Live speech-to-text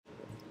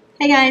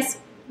Hey guys,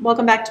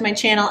 welcome back to my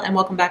channel and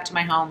welcome back to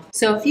my home.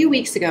 So a few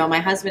weeks ago, my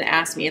husband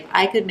asked me if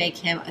I could make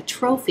him a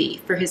trophy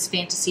for his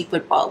fantasy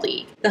football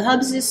league. The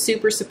Hubs is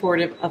super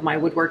supportive of my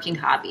woodworking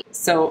hobby.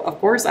 So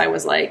of course I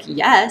was like,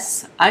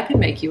 yes, I can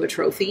make you a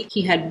trophy.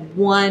 He had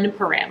one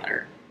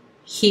parameter.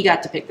 He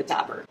got to pick the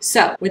topper.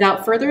 So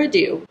without further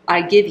ado,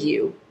 I give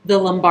you the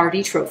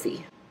Lombardi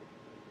trophy.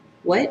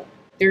 What?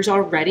 There's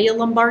already a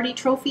Lombardi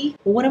trophy?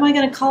 Well, what am I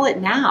going to call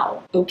it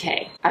now?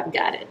 Okay, I've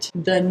got it.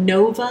 The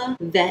Nova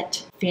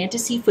Vet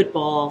Fantasy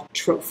Football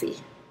Trophy.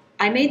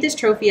 I made this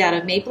trophy out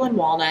of maple and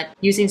walnut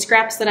using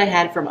scraps that I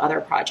had from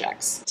other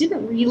projects.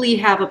 Didn't really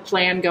have a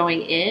plan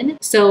going in,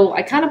 so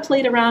I kind of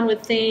played around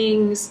with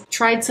things,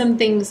 tried some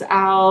things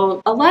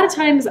out. A lot of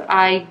times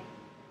I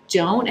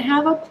don't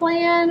have a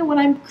plan when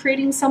I'm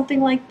creating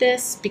something like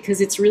this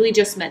because it's really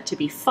just meant to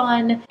be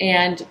fun,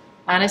 and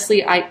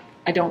honestly, I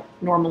don't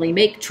normally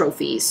make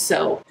trophies,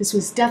 so this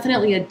was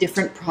definitely a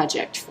different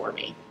project for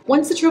me.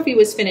 Once the trophy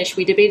was finished,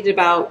 we debated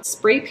about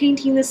spray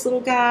painting this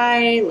little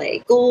guy,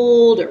 like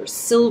gold or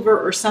silver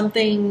or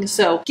something.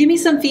 So give me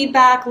some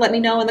feedback. Let me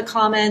know in the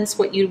comments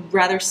what you'd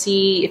rather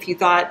see, if you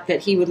thought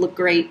that he would look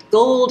great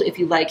gold, if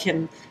you like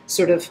him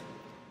sort of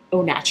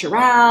au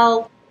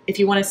natural. If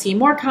you want to see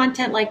more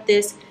content like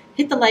this,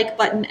 hit the like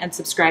button and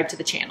subscribe to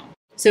the channel.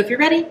 So if you're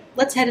ready,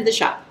 let's head to the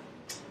shop.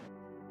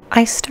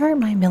 I start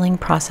my milling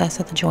process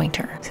at the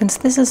jointer. Since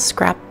this is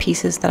scrap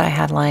pieces that I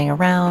had lying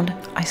around,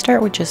 I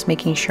start with just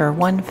making sure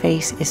one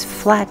face is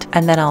flat,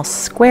 and then I'll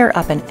square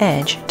up an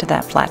edge to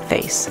that flat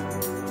face.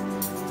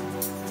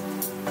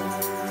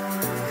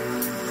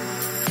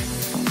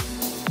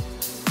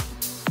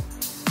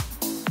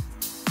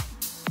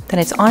 Then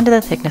it's onto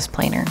the thickness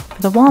planer.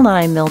 For the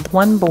walnut, I milled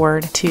one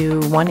board to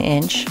 1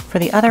 inch. For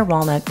the other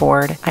walnut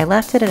board, I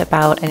left it at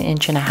about 1.5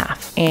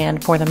 inches.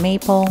 And for the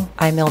maple,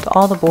 I milled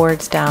all the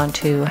boards down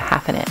to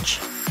 1/2 inch.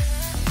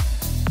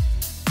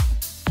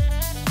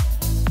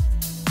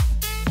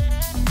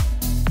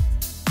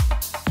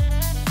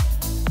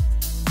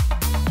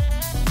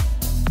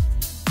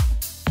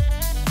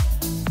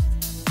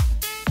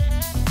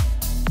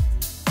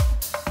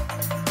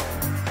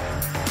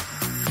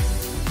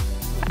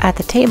 At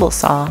the table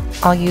saw,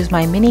 I'll use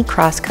my mini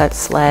crosscut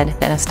sled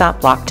and a stop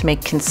block to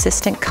make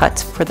consistent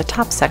cuts for the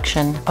top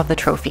section of the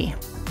trophy.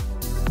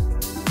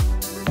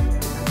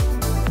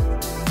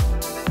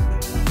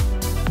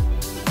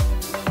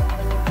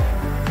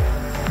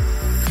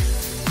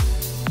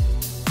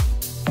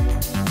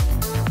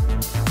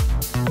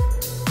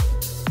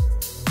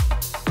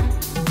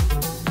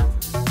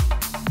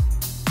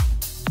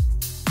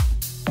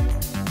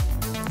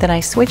 Then I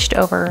switched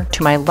over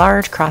to my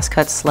large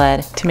crosscut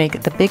sled to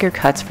make the bigger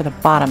cuts for the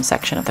bottom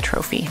section of the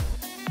trophy.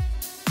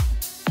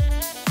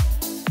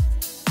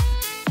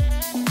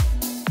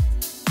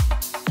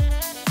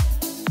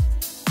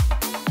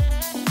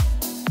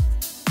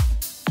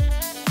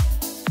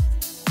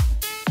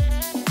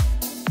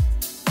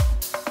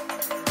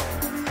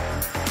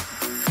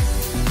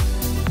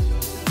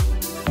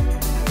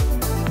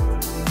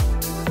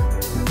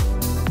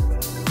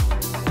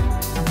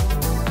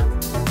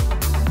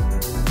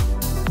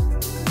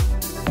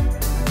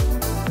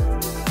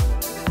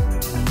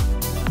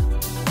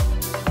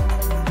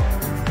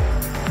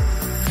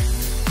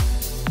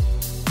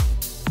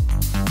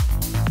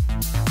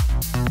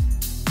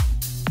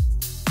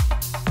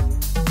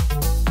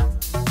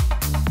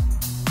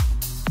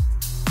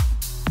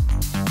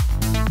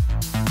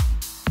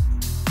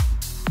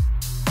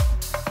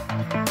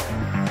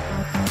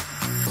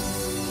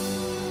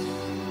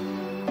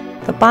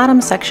 The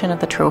bottom section of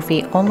the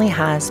trophy only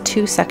has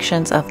 2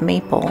 sections of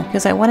maple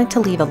because I wanted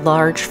to leave a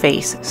large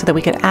face so that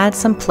we could add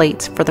some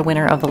plates for the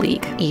winner of the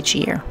league each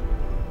year.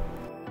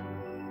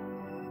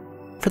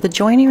 For the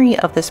joinery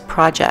of this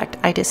project,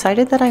 I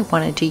decided that I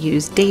wanted to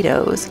use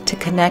dados to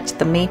connect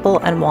the maple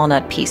and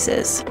walnut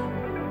pieces.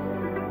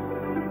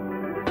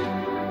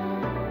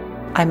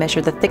 I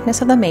measured the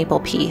thickness of the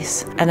maple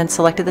piece and then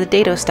selected the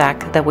dado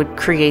stack that would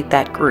create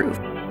that groove.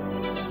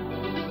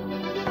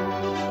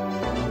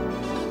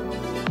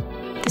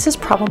 This is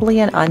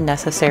probably an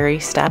unnecessary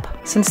step.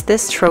 Since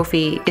this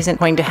trophy isn't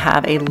going to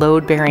have a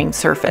load-bearing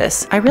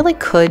surface, I really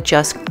could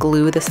just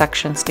glue the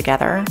sections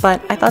together,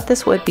 but I thought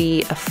this would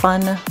be a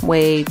fun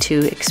way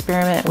to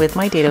experiment with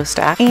my dado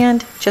stack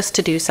and just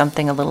to do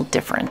something a little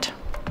different.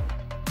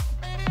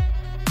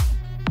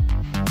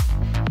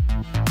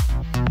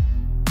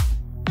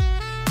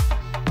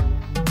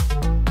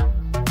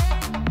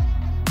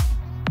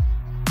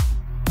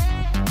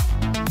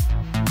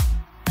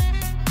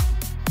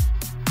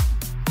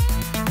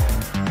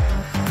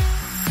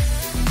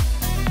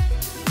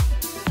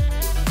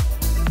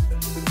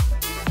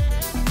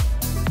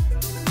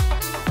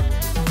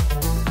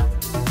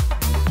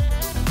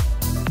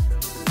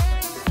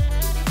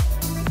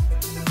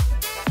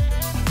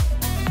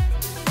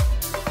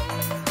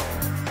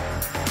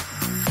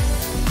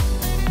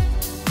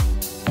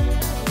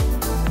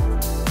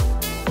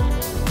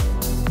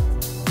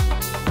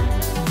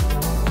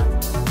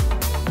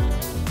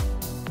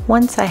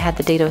 Once I had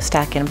the dado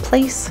stack in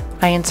place,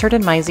 I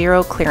inserted my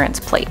zero clearance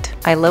plate.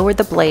 I lowered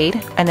the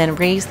blade and then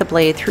raised the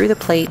blade through the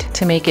plate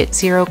to make it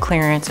zero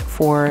clearance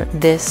for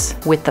this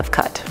width of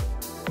cut.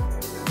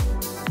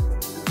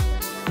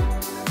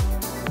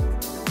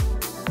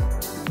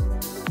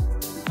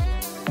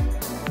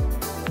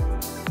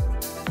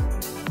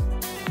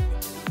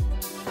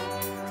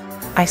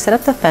 I set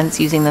up the fence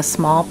using the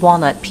small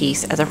walnut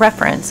piece as a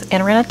reference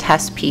and ran a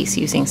test piece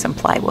using some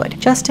plywood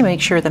just to make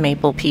sure the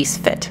maple piece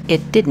fit.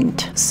 It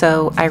didn't,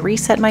 so I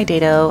reset my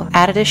dado,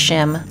 added a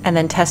shim, and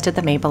then tested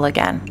the maple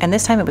again, and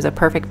this time it was a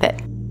perfect fit.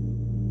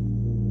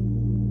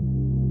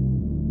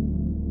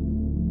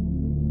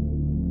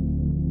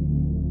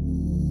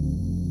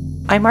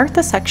 I marked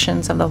the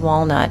sections of the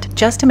walnut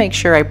just to make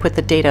sure I put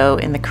the dado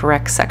in the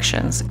correct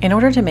sections in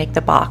order to make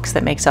the box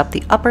that makes up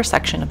the upper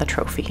section of the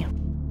trophy.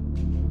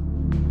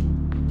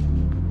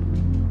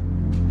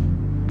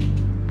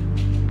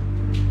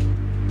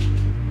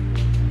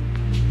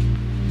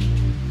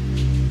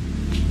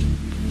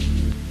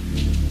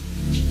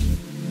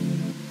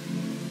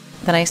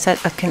 Then I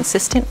set a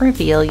consistent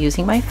reveal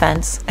using my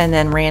fence and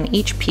then ran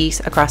each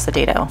piece across the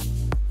dado.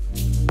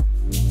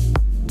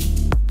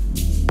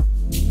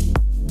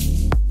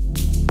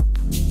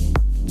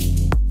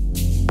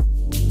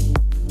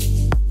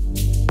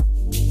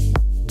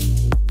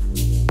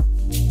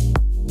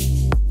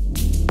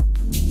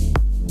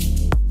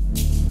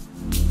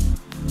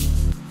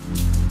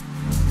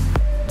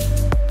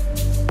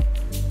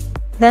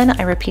 Then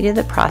I repeated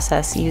the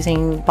process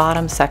using the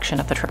bottom section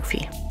of the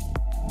trophy.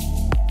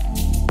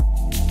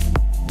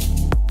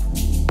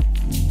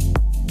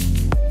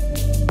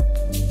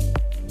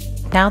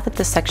 Now that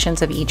the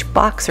sections of each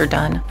box are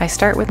done, I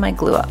start with my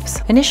glue ups.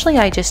 Initially,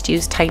 I just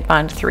used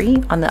Titebond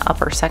 3 on the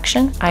upper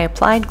section. I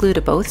applied glue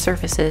to both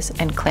surfaces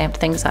and clamped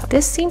things up.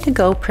 This seemed to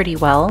go pretty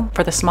well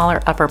for the smaller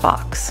upper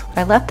box.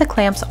 I left the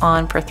clamps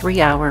on for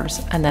 3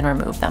 hours and then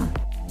removed them.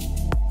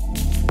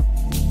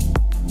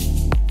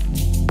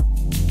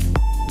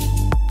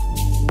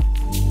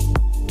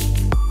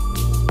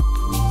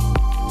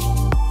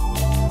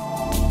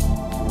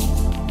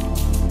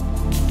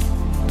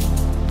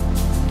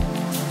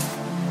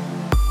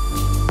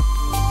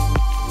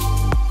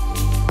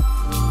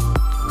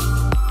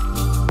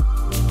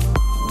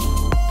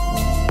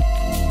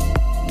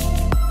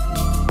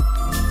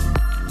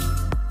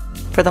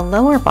 For the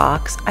lower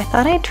box, I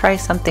thought I'd try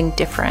something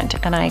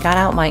different and I got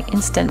out my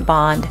Instant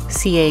Bond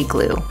CA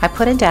glue. I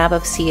put a dab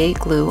of CA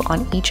glue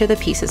on each of the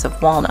pieces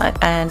of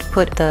walnut and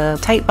put the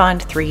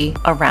Titebond 3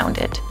 around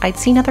it. I'd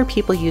seen other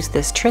people use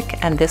this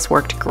trick and this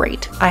worked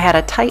great. I had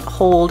a tight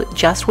hold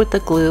just with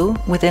the glue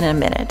within a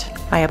minute.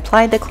 I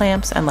applied the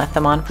clamps and left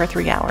them on for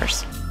 3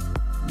 hours.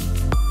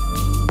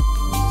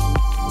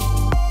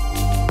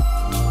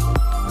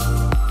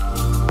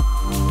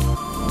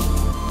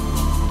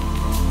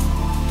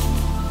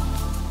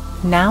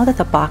 Now that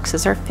the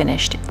boxes are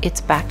finished,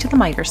 it's back to the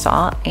miter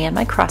saw and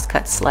my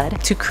crosscut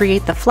sled to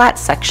create the flat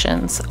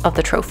sections of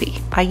the trophy.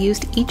 I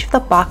used each of the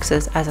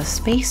boxes as a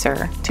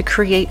spacer to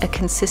create a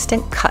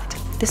consistent cut.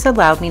 This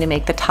allowed me to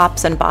make the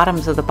tops and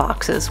bottoms of the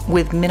boxes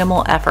with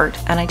minimal effort,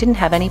 and I didn't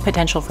have any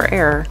potential for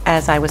error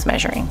as I was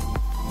measuring.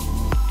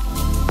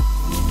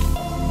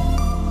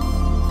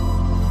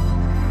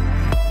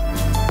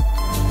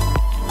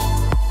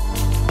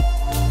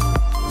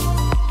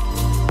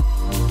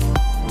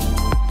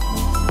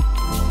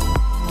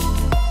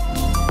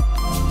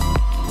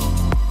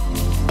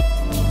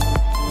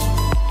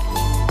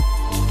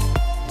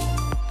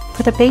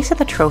 For the base of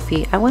the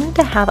trophy, I wanted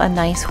to have a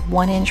nice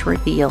 1-inch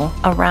reveal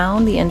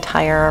around the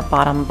entire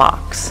bottom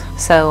box.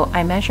 So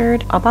I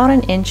measured about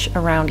 1 inch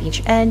around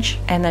each edge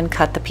and then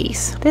cut the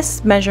piece.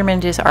 This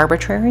measurement is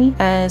arbitrary,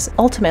 as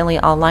ultimately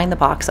I'll line the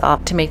box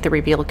up to make the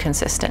reveal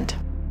consistent.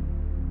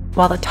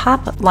 While the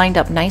top lined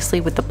up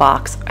nicely with the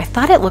box, I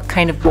thought it looked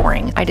kind of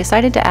boring. I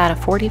decided to add a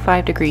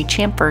 45-degree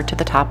chamfer to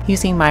the top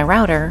using my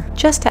router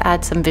just to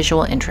add some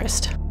visual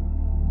interest.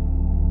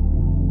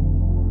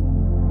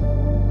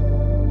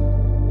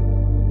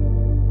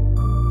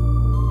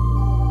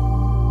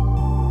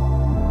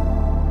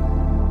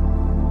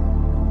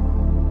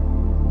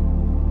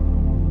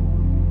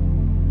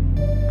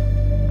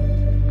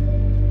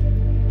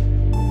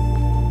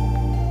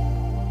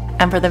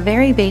 And for the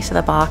very base of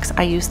the box,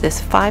 I used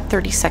this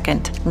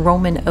 5/32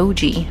 Roman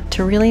OG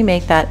to really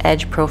make that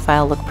edge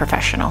profile look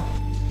professional.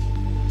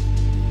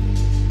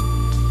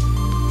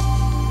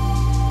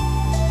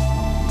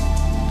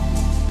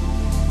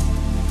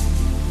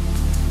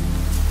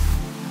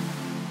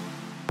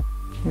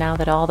 Now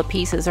that all the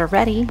pieces are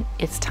ready,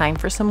 it's time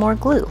for some more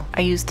glue.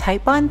 I used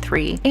Titebond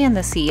 3 and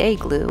the CA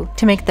glue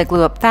to make the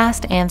glue up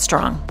fast and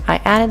strong. I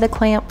added the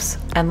clamps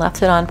and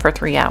left it on for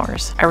 3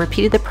 hours. I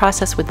repeated the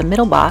process with the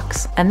middle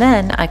box, and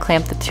then I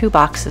clamped the 2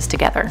 boxes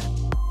together.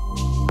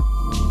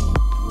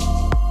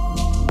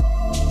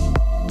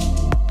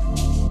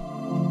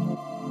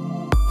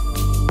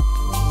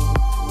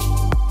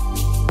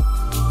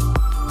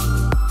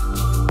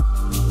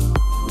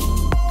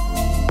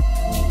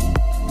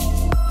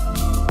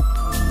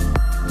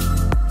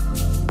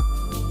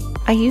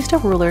 I I used a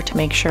ruler to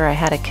make sure I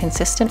had a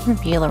consistent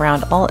reveal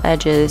around all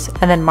edges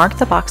and then marked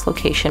the box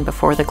location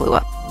before the glue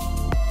up.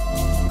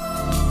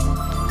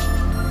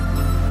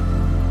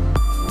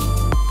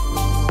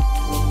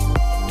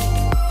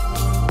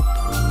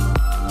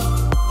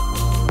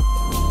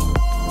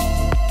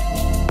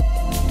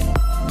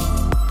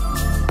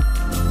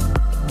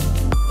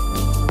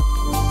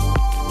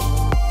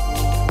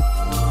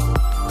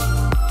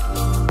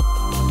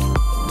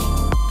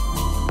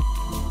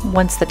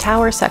 Once the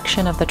tower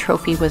section of the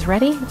trophy was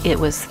ready, it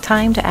was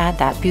time to add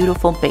that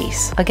beautiful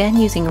base. Again,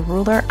 using a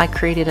ruler, I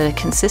created a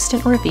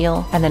consistent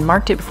reveal and then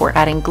marked it before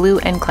adding glue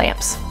and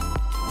clamps.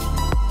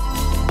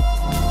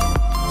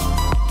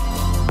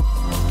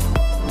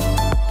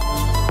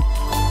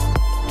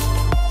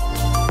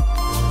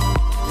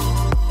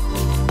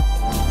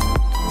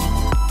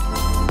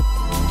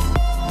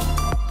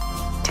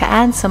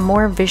 To add some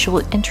more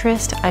visual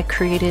interest, I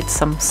created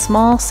some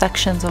small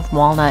sections of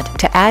walnut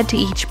to add to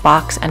each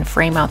box and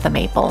frame out the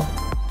maple.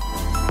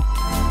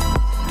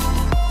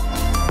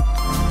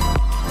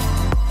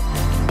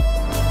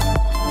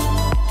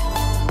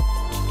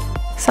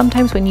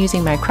 Sometimes when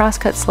using my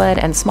crosscut sled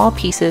and small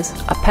pieces,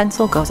 a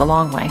pencil goes a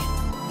long way.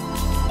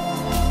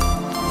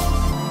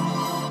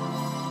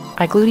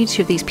 I glued each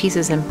of these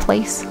pieces in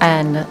place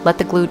and let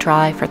the glue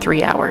dry for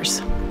 3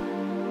 hours.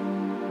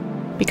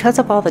 Because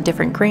of all the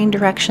different grain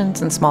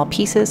directions and small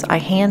pieces, I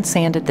hand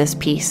sanded this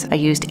piece. I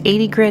used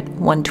 80 grit,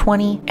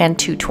 120, and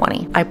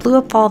 220. I blew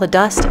up all the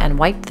dust and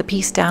wiped the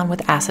piece down with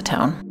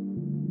acetone.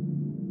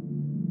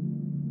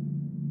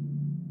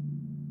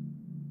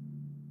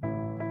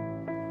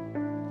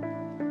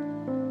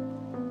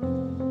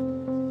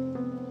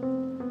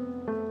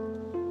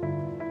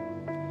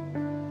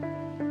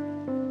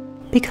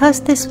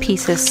 Because this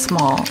piece is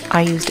small,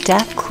 I used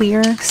Death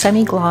Clear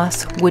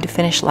Semi-Gloss Wood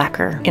Finish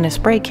Lacquer in a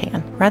spray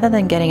can rather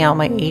than getting out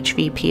my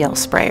HVPL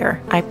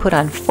sprayer. I put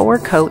on 4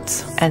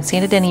 coats and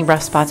sanded any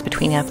rough spots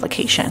between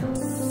application.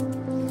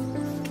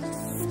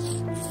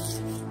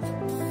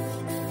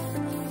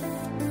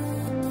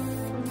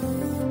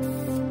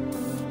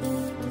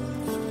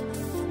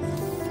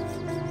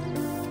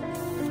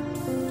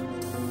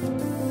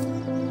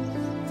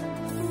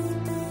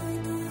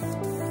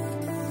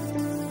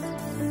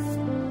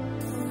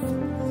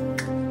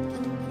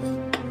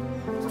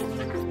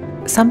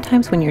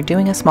 Sometimes when you're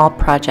doing a small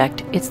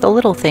project, it's the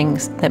little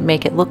things that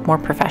make it look more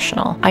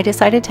professional. I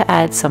decided to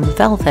add some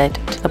velvet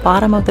to the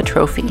bottom of the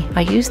trophy.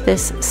 I used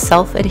this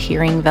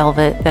self-adhering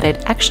velvet that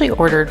I'd actually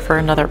ordered for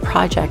another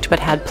project but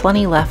had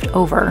plenty left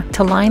over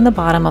to line the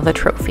bottom of the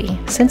trophy.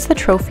 Since the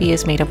trophy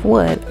is made of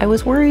wood, I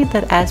was worried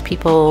that as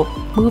people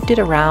moved it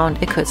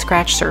around, it could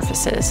scratch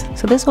surfaces.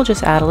 So this will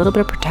just add a little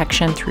bit of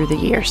protection through the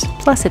years.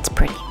 Plus, it's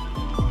pretty.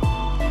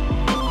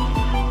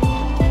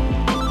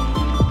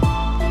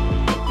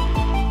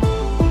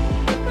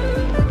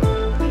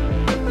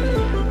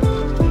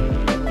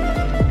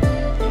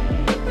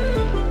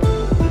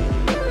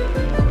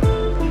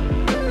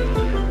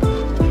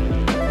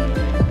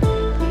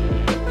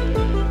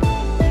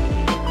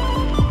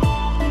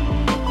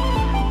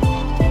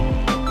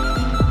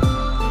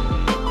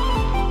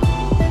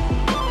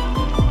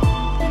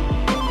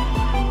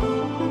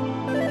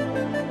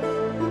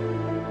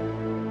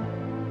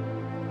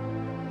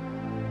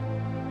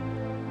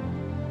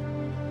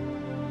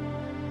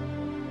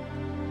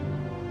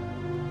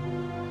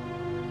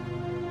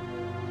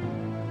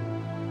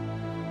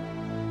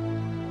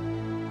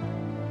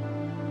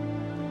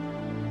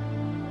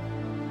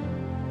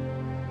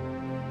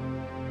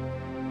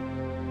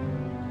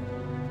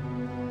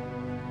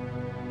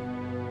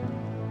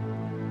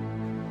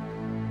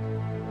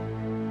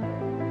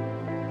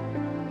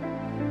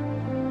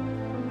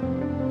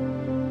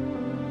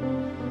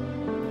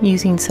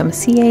 Using some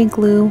CA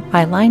glue,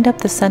 I lined up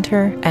the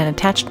center and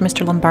attached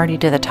Mr. Lombardi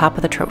to the top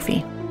of the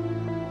trophy.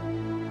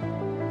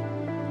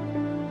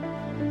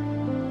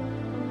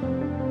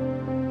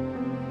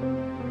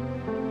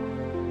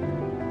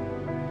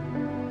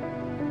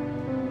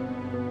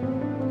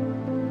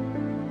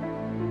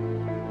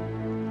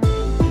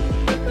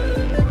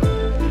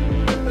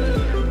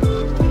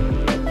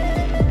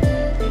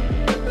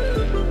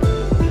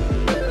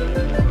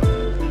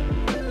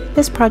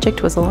 This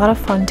project was a lot of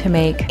fun to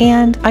make,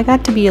 and I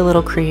got to be a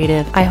little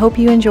creative. I hope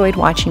you enjoyed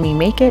watching me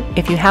make it.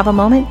 If you have a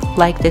moment,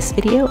 like this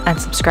video and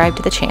subscribe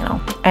to the channel.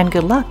 And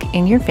good luck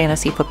in your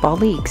fantasy football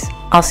leagues.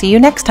 I'll see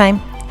you next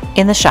time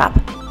in the shop.